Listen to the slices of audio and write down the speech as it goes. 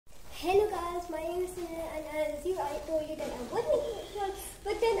this, and as you, I told you that I wasn't sure.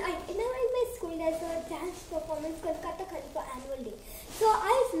 But then now in my school there's a dance performance called Kathkali for annual day. So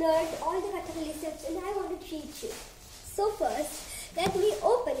I've learned all the Kathkali steps and I want to teach you. So first, let me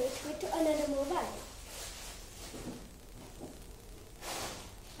open it with another mobile.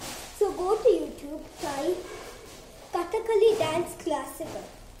 So go to YouTube, type Kathkali dance classical.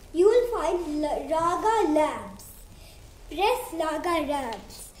 You will find Raga Labs. Press Raga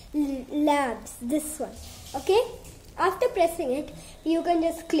Labs, this one. Okay? After pressing it, you can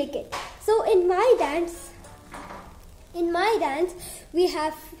just click it. So in my dance, we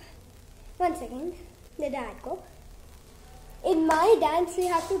have, one second, let that go. In my dance, we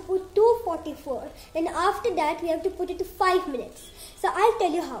have to put 2:44, and after that, we have to put it to 5 minutes. So I'll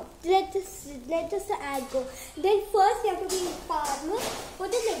tell you how. Let just the ad go. Then first, you have to be in palm,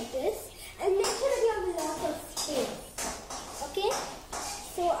 put it like this, and make sure that you have a lot of space. Okay?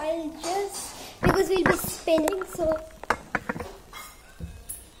 So I'll just, because we'll be spinning, so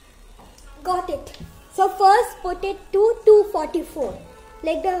got it. So first put it to 2:44,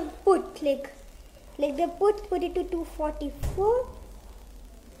 like the put, like the put it to 2:44.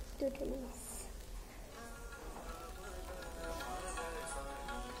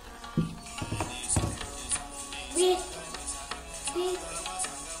 Wait.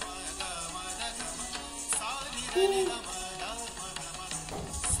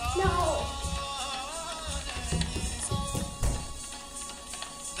 No.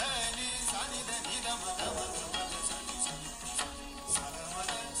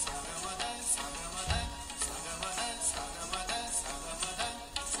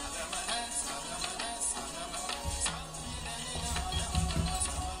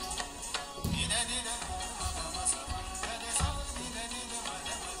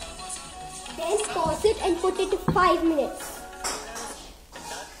 Then pause it and put it to 5 minutes.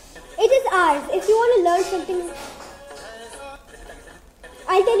 It is ours. If you want to learn something,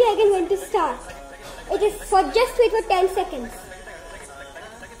 I'll tell you again when to start. It is for just wait for 10 seconds.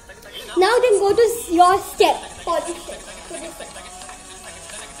 Now then go to your step. Position.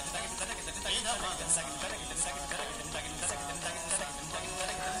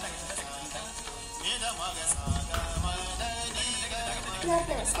 Not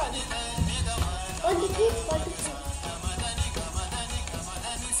now. Stop. On the 3, 1, 2.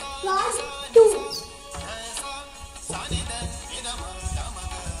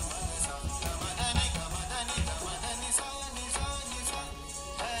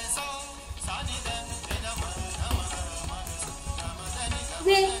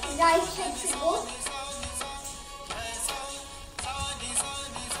 Where right side should go.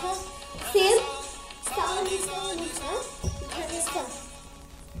 Same. Sound.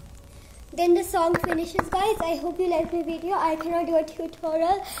 Then the song finishes, guys. I hope you liked my video. I cannot do a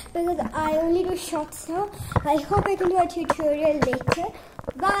tutorial because I only do shorts now. I hope I can do a tutorial later.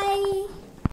 Bye.